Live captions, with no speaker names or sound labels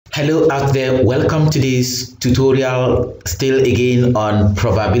Hello out there, welcome to this tutorial still again on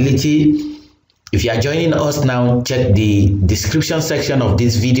probability. If you are joining us now, check the description section of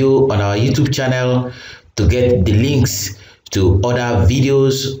this video on our YouTube channel to get the links to other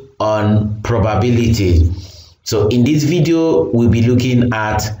videos on probability. So in this video, we'll be looking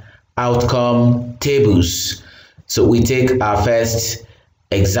at outcome tables. So we take our first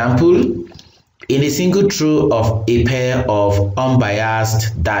example. In a single throw of a pair of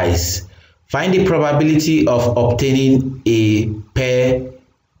unbiased dice, find the probability of obtaining a pair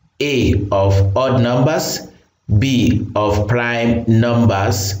A of odd numbers, B of prime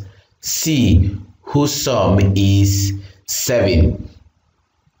numbers, C whose sum is 7.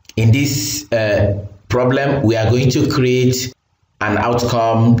 In this problem, we are going to create an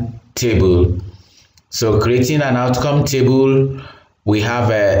outcome table. So creating an outcome table, we have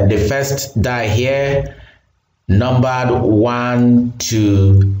the first die here numbered 1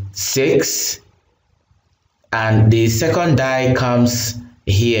 to 6, and the second die comes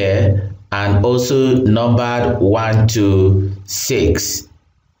here and also numbered 1 to 6.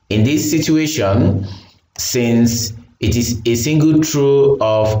 In this situation, since it is a single throw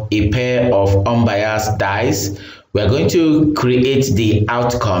of a pair of unbiased dice, we are going to create the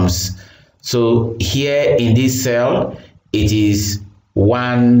outcomes. So here in this cell, it is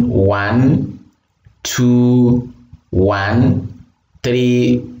 1 1, 2 1,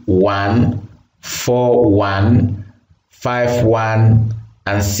 3 1, 4 1, 5 1,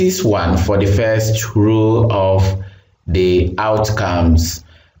 and 6 1 for the first row of the outcomes.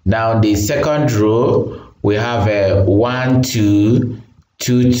 Now the second row, we have a 1 2,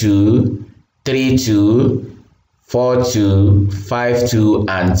 2 2, 3 2, 4 2, 5 2,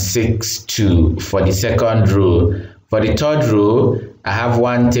 and 6 2 for the second row. For the third row, I have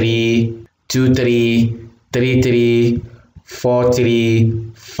 1 3, 2 3, 3 3, 4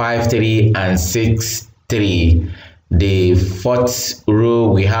 3, 5 3, and 6 3. The fourth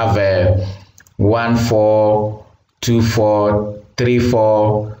row, we have a 1 4, 2 4, 3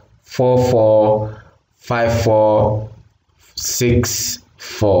 4, 4 4, 5 4, 6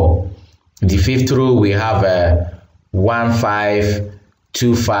 4. The fifth row, we have a 1 5,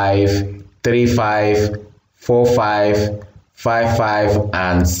 2 5, 3 5, 4 5, 5 5,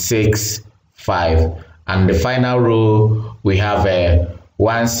 and 6 5. And the final row, we have a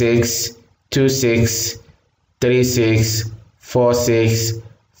 1 6, 2 6, 3 6, 4 6,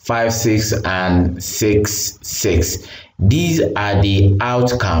 5 6, and 6 6. These are the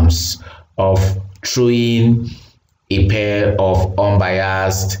outcomes of throwing a pair of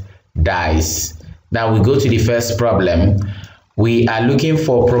unbiased dice. Now we go to the first problem. We are looking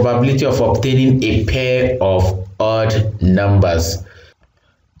for probability of obtaining a pair of odd numbers.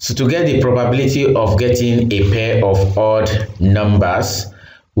 So to get the probability of getting a pair of odd numbers,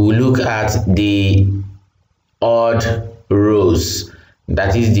 we'll look at the odd rows,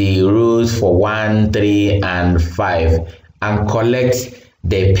 that is the rows for 1, 3, and 5, and collect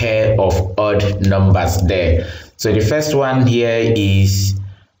the pair of odd numbers there. So the first one here is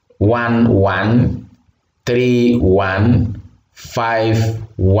 1 1, 3 1, 5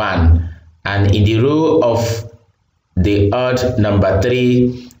 1, and in the row of the odd number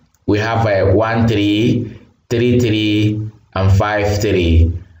 3, we have a 1 3, 3 3, and 5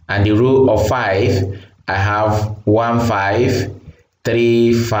 3, and the row of 5, I have 1 5,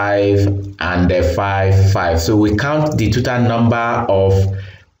 3 5, and 5 5. So we count the total number of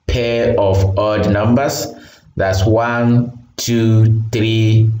pair of odd numbers. That's 1 2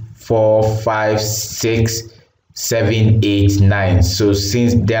 3 4 5 6 7 8 9. So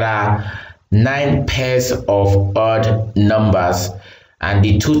since there are 9 pairs of odd numbers and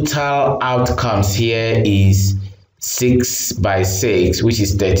the total outcomes here is 6 by 6, which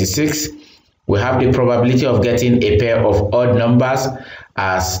is 36, we have the probability of getting a pair of odd numbers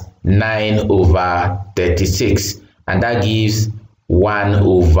as 9 over 36, and that gives 1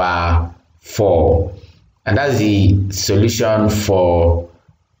 over 4. And that's the solution for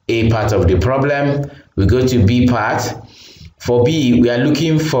A part of the problem. We go to B part. For B, we are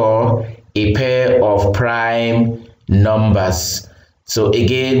looking for a pair of prime numbers. So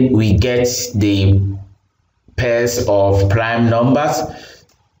again, we get the pairs of prime numbers.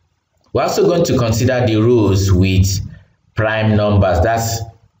 We're also going to consider the rows with prime numbers. That's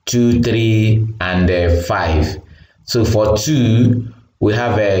 2, 3, and 5. So for 2, we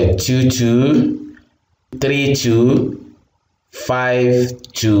have a 2 2, 3 2,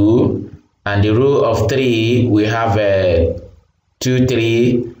 5 2, and the row of 3, we have a 2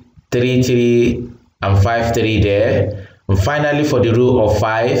 3, 3 3, and 5 3 there. And finally, for the row of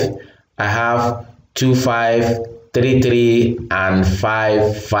 5, I have 2 5, 3, 3, and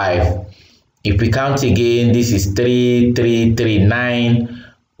 5, 5. If we count again, this is 3, 3, 3, 9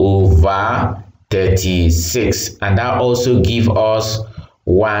 over 36. And that also gives us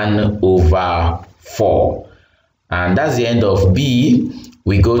 1 over 4. And that's the end of B.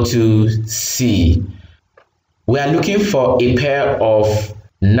 We go to C. We are looking for a pair of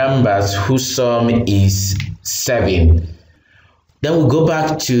numbers whose sum is 7. Then we go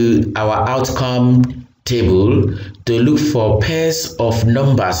back to our outcome table to look for pairs of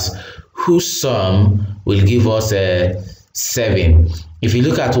numbers whose sum will give us a 7. If you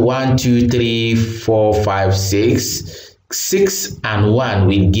look at 1, 2, 3, 4, 5, 6, 6 and 1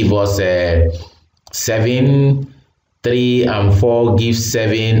 will give us a 7. 3 and 4 gives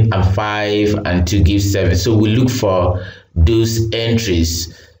 7, and 5 and 2 gives 7. So we look for those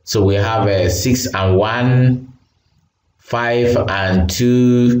entries. So we have a 6 and 1, 5 and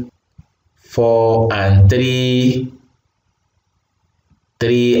 2, 4 and 3,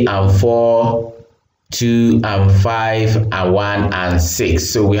 3 and 4, 2 and 5, and 1 and 6.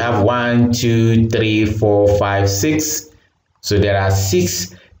 So we have 1, 2, 3, 4, 5, 6. So there are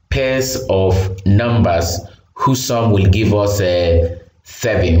 6 pairs of numbers whose sum will give us a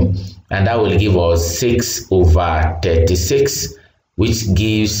 7, and that will give us 6 over 36, which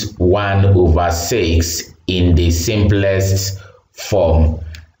gives 1 over 6 in the simplest form.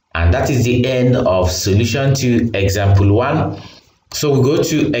 And that is the end of solution to example 1. So we go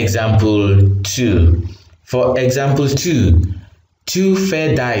to example 2. For example 2, 2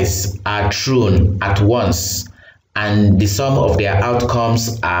 fair dice are thrown at once and the sum of their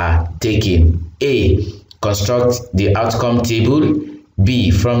outcomes are taken. A. Construct the outcome table.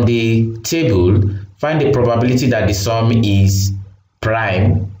 B. From the table, find the probability that the sum is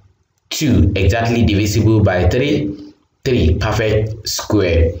prime. 2. Exactly divisible by 3. 3. Perfect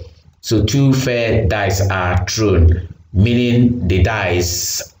square. So 2 fair dice are thrown, meaning the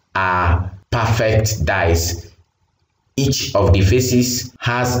dice are perfect dice. Each of the faces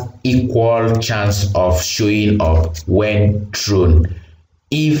has equal chance of showing up when thrown.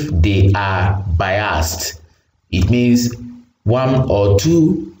 If they are biased, it means 1 or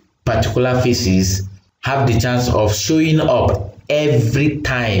 2 particular faces have the chance of showing up every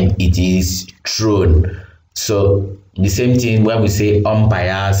time it is thrown. So the same thing when we say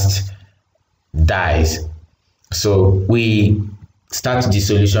unbiased dice. So we start the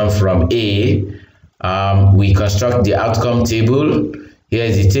solution from A. We construct the outcome table. Here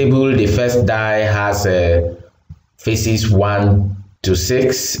is the table. The first die has faces 1 to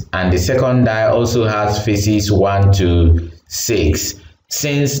 6, and the second die also has faces 1 to 6.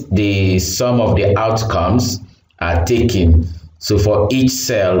 Since the sum of the outcomes are taken, so for each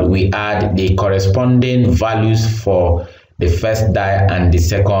cell we add the corresponding values for the first die and the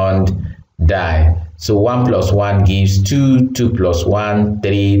second die. So 1 plus 1 gives 2, 2 plus 1,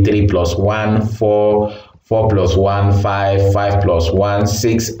 3, 3 plus 1, 4, 4 plus 1, 5, 5 plus 1,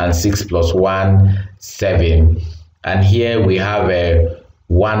 6, and 6 plus 1, 7. And here we have a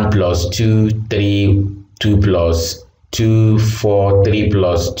 1 plus 2, 3, 2 plus 2, 4, 3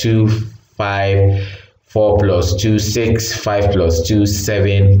 plus 2, 5, 4 plus 2, 6, 5 plus 2,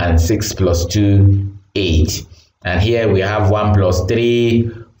 7, and 6 plus 2, 8. And here we have 1 plus 3,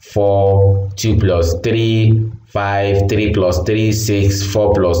 4, 2 plus 3, 5, 3 plus 3, 6,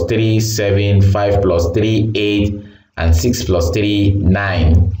 4 plus 3, 7, 5 plus 3, 8, and 6 plus 3,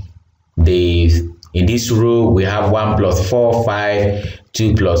 9. In this row, we have 1 plus 4, 5,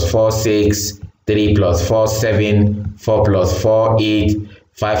 2 plus 4, 6, 3 plus 4, 7, 4 plus 4, 8,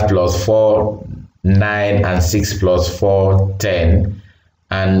 5 plus 4, 9, and 6 plus 4, 10.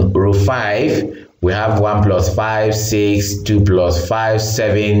 And row 5, we have 1 plus 5, 6, 2 plus 5,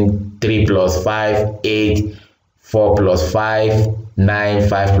 7, 3 plus 5, 8, 4 plus 5, 9,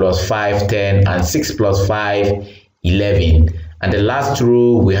 5 plus 5, 10, and 6 plus 5, 11. And the last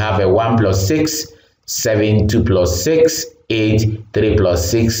row, we have a 1 plus 6, 7, 2 plus 6, 8, 3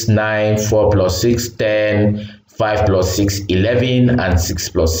 plus 6, 9, 4 plus 6, 10, 5 plus 6, 11, and 6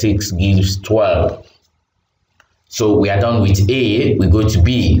 plus 6 gives 12. So we are done with A. We go to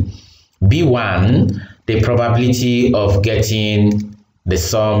B. B1, the probability of getting the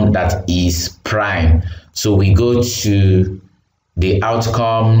sum that is prime. So we go to the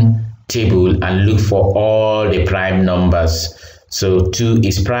outcome table and look for all the prime numbers. So 2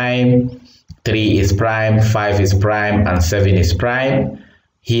 is prime, 3 is prime, 5 is prime, and 7 is prime.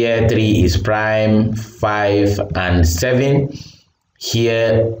 Here 3 is prime, 5 and 7.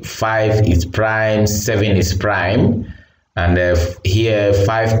 Here 5 is prime, 7 is prime. And here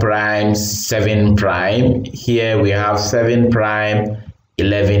 5 prime, 7 prime. Here we have 7 prime,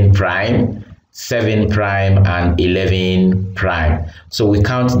 11 prime. 7 prime, and 11 prime. So we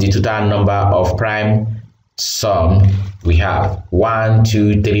count the total number of prime sum. We have 1,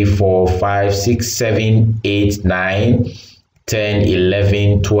 2, 3, 4, 5, 6, 7, 8, 9, 10,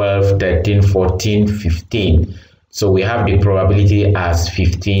 11, 12, 13, 14, 15. So we have the probability as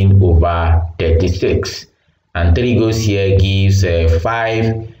 15 over 36. And 3 goes here gives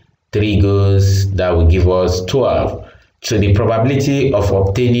 5. 3 goes, that will give us 12. So the probability of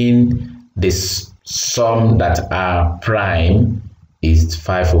obtaining this sum that are prime is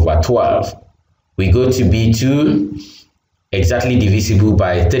 5 over 12. We go to B2, exactly divisible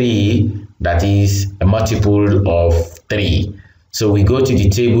by 3, that is a multiple of 3. So we go to the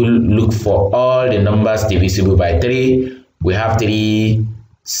table, look for all the numbers divisible by 3. We have 3,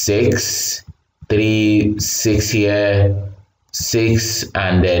 6, 3, 6 here, 6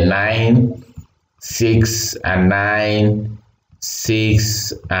 and 9, 6 and 9,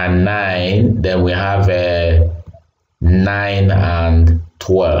 6 and 9. Then we have 9 and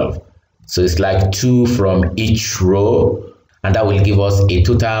 12. So it's like 2 from each row, and that will give us a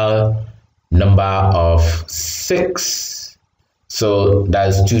total number of 6. So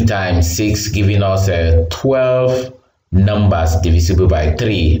that's 2 times 6, giving us 12 numbers divisible by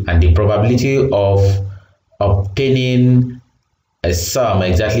 3, and the probability of obtaining a sum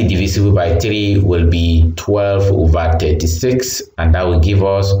exactly divisible by 3 will be 12 over 36, and that will give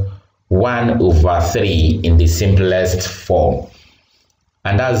us 1 over 3 in the simplest form.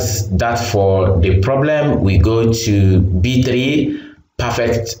 And that's that for the problem. We go to B3,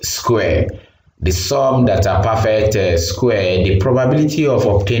 perfect square. The sum that are perfect square, the probability of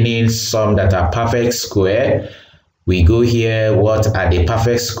obtaining sum that are perfect square. We go here, what are the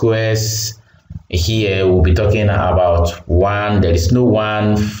perfect squares? Here we'll be talking about 1. There is no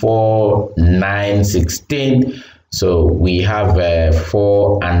 1, 4, 9, 16. So we have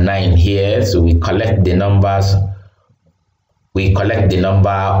 4 and 9 here. So we collect the numbers. We collect the number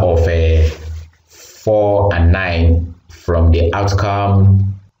of 4 and 9 from the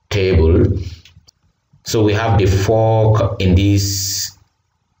outcome table. So we have the 4 in this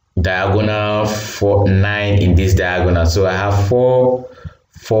diagonal, 4, 9 in this diagonal. So I have 4,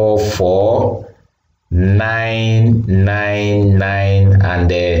 4, 4, 9, 9, 9,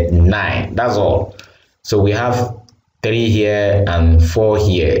 and 9. That's all. So we have 3 here and 4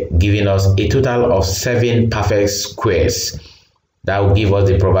 here, giving us a total of 7 perfect squares. That will give us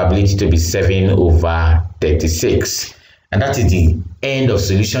the probability to be 7 over 36. And that is the end of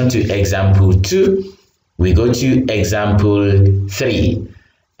solution to example 2. We go to example 3.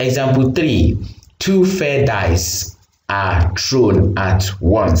 Example 3, 2 fair dice are thrown at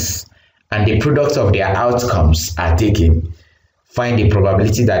once, and the product of their outcomes are taken. Find the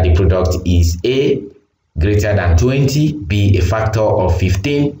probability that the product is A, greater than 20, B, a factor of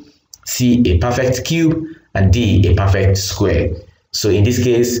 15, C, a perfect cube, and D, a perfect square. So in this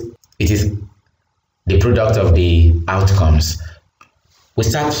case, it is the product of the outcomes. We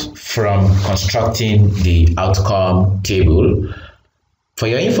start from constructing the outcome table. For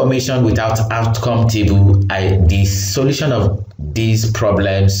your information, without outcome table, the solution of these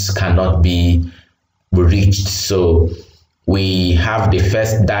problems cannot be reached. So we have the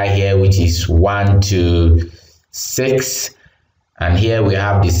first die here, which is 1 to 6, and here we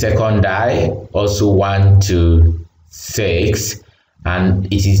have the second die, also 1 to 6, and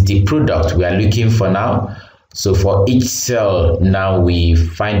it is the product we are looking for now. So for each cell, now we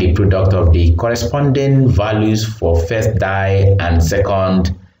find the product of the corresponding values for first die and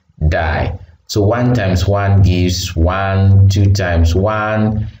second die. So 1 times 1 gives 1, 2 times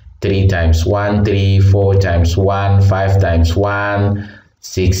 1, 3 times 1, 3, 4 times 1, 5 times 1,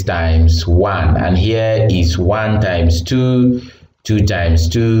 6 times 1. And here is 1 times 2, 2 times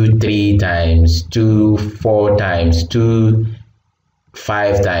 2, 3 times 2, 4 times 2,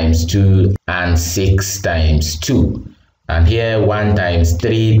 5 times 2, and 6 times 2. And here 1 times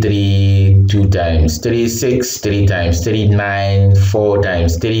 3, 3, 2 times 3, 6, 3 times 3, 9, 4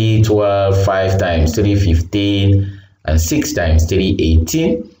 times 3, 12, 5 times 3, 15, and 6 times 3,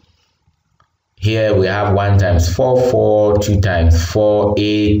 18. Here we have 1 times 4, 4, 2 times 4,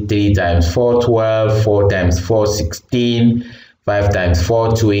 8, 3 times 4, 12, 4 times 4, 16, 5 times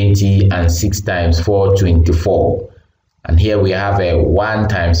 4, 20, and 6 times 4, 24. And here we have 1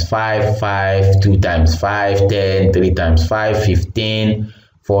 times 5, 5, 2 times 5, 10, 3 times 5, 15,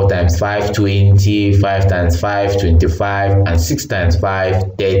 4 times 5, 20, 5 times 5, 25, and 6 times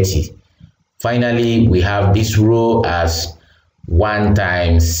 5, 30. Finally, we have this row as 1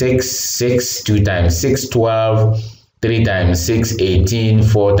 times 6, 6, 2 times 6, 12, 3 times 6, 18,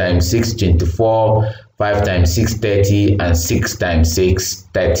 4 times 6, 24, 5 times 6, 30, and 6 times 6,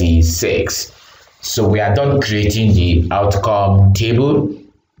 36. So we are done creating the outcome table.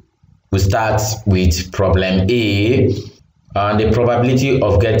 We start with problem A, and the probability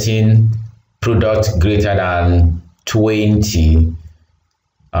of getting product greater than 20.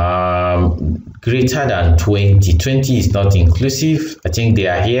 Greater than 20. 20 is not inclusive. I think they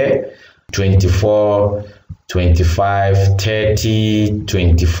are here. 24, 25, 30,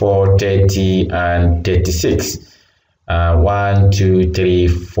 24, 30, and 36. 1, 2, 3,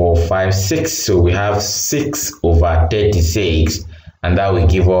 4, 5, 6. So we have 6 over 36, and that will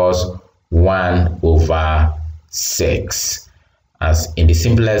give us 1 over 6 as in the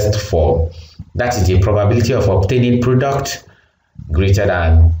simplest form. That is the probability of obtaining product greater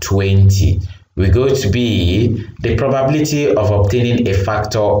than 20. We go to B, the probability of obtaining a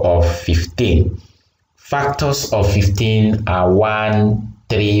factor of 15. Factors of 15 are 1,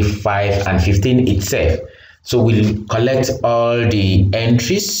 3, 5, and 15 itself. So we'll collect all the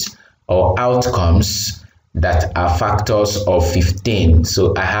entries or outcomes that are factors of 15.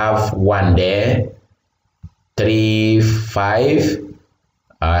 So I have 1 there, 3, 5.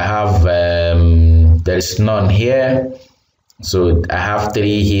 I have there's none here. So I have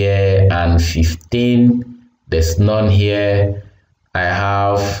 3 here and 15. There's none here. I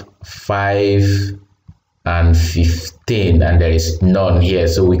have 5 and 15, and there is none here.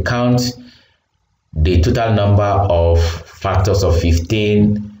 So we count the total number of factors of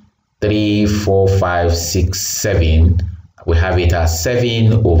 15, 3, 4, 5, 6, 7. We have it as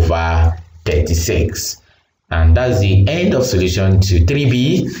 7 over 36. And that's the end of solution to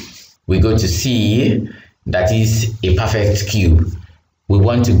 3B. We go to C, that is a perfect cube. We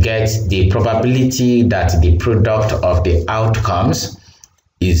want to get the probability that the product of the outcomes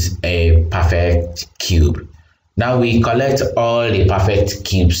is a perfect cube. Now we collect all the perfect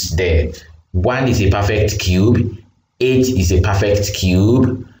cubes there. 1 is a perfect cube, 8 is a perfect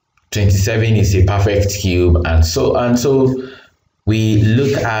cube, 27 is a perfect cube, and so on. So we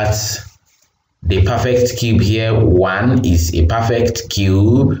look at the perfect cube here. 1 is a perfect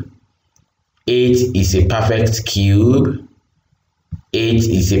cube, 8 is a perfect cube, 8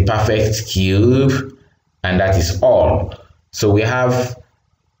 is a perfect cube, and that is all. So we have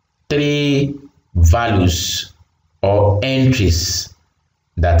 3 values or entries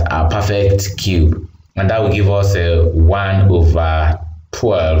that are perfect cube, and that will give us a 1 over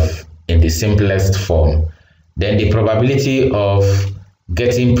 12 in the simplest form. Then the probability of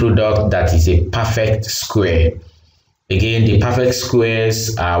getting product that is a perfect square. Again, the perfect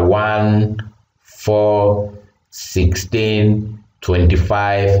squares are 1, 4, 16,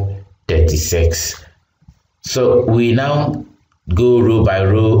 25, 36. So we now go row by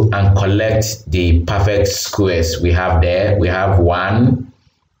row and collect the perfect squares we have there. We have 1,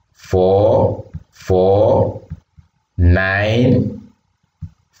 4, 4, 9,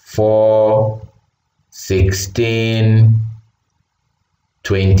 4, 16,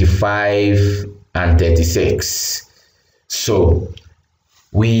 25, and 36. So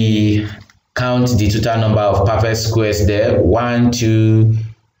we count the total number of perfect squares there. 1, 2,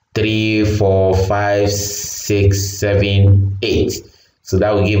 3, 4, 5, 6, 7, 8. So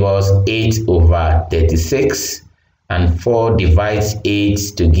that will give us 8 over 36, and 4 divides 8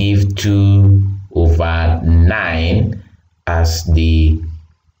 to give 2 over 9 as the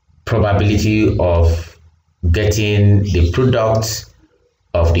probability of getting the product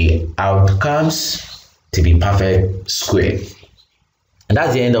of the outcomes to be perfect square. And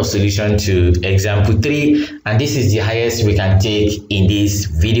that's the end of solution to example 3, and this is the highest we can take in this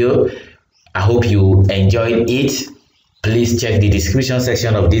video. I hope you enjoyed it. Please check the description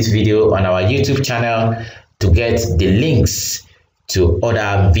section of this video on our YouTube channel to get the links to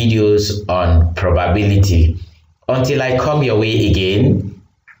other videos on probability. Until I come your way again,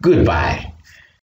 goodbye.